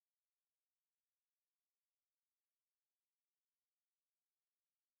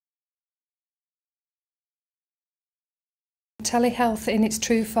telehealth in its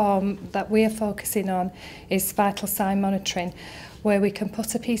true form that we are focusing on is vital sign monitoring, where we can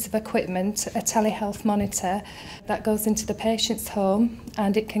put a piece of equipment, a telehealth monitor, that goes into the patient's home,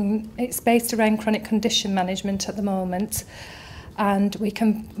 and it's based around chronic condition management at the moment, and we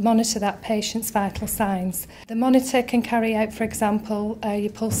can monitor that patient's vital signs. The monitor can carry out, for example, your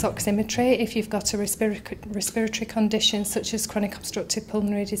pulse oximetry if you've got a respiratory condition such as chronic obstructive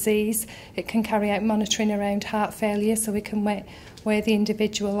pulmonary disease. It can carry out monitoring around heart failure, so we can weigh the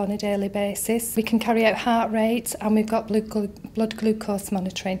individual on a daily basis. We can carry out heart rate, and we've got blood glucose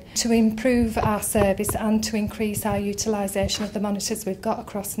monitoring. To improve our service and to increase our utilisation of the monitors we've got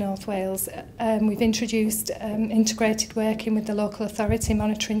across North Wales, we've introduced integrated working with the local authority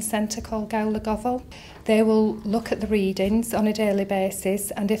monitoring centre called Gleifion. They will look at the readings on a daily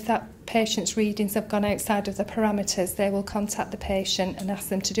basis, and if that patient's readings have gone outside of the parameters, they will contact the patient and ask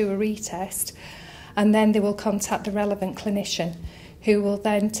them to do a retest, and then they will contact the relevant clinician, who will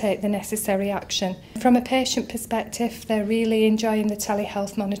then take the necessary action. From a patient perspective, they're really enjoying the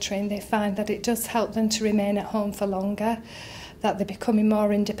telehealth monitoring. They find that it does help them to remain at home for longer, that they're becoming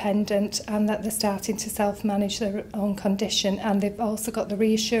more independent, and that they're starting to self-manage their own condition. And they've also got the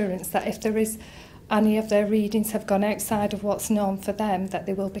reassurance that if there is any of their readings have gone outside of what's known for them, that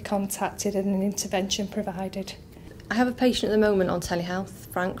they will be contacted and an intervention provided. I have a patient at the moment on Telehealth,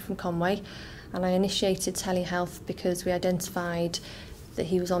 Frank from Conway, and I initiated Telehealth because we identified that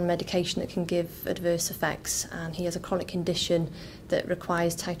he was on medication that can give adverse effects, and he has a chronic condition that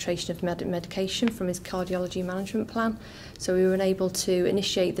requires titration of medication from his cardiology management plan. So we were able to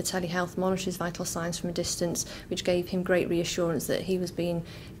initiate the Telehealth, monitor his vital signs from a distance, which gave him great reassurance that he was being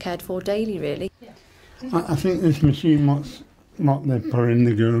cared for daily, really. Yeah. I think this machine, what they put in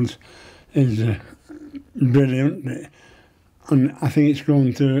the girls, is brilliant, and I think it's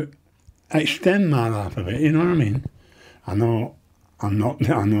going to extend my life a bit, you know what I mean? I know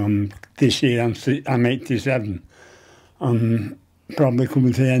this year I'm 87, I'm probably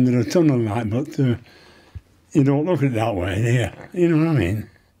coming to the end of the tunnel, like, but you don't look at it that way, do you? You know what I mean?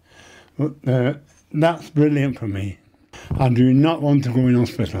 But that's brilliant for me. I do not want to go in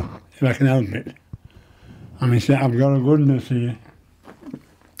hospital if I can help it. I mean, see, I've got a good nurse here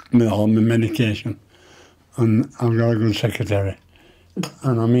with all my medication, and I've got a good secretary.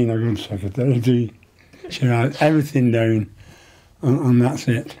 And I mean a good secretary. She writes everything down, and that's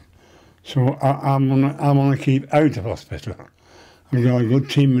it. So I want to keep out of hospital. I've got a good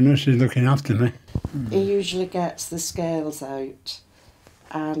team of nurses looking after me. He usually gets the scales out,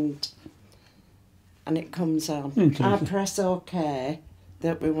 and it comes on. I press OK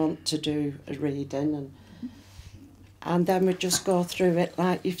that we want to do a reading, and then we just go through it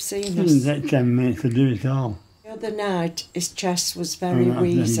like you've seen us. It takes 10 minutes to do it all. The other night, his chest was very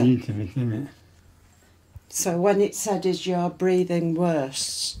wheezy. Of it, isn't it? So when it said, "Is your breathing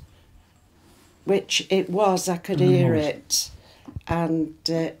worse?" which it was, I could hear it, and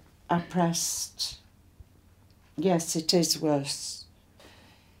I pressed, "Yes, it is worse."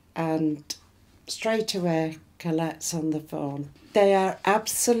 And straight away, Colette's on the phone. They are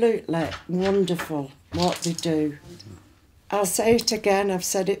absolutely wonderful what they do. I'll say it again, I've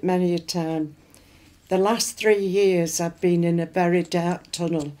said it many a time. The last 3 years I've been in a very dark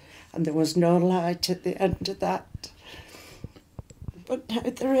tunnel, and there was no light at the end of that. But now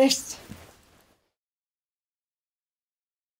there is.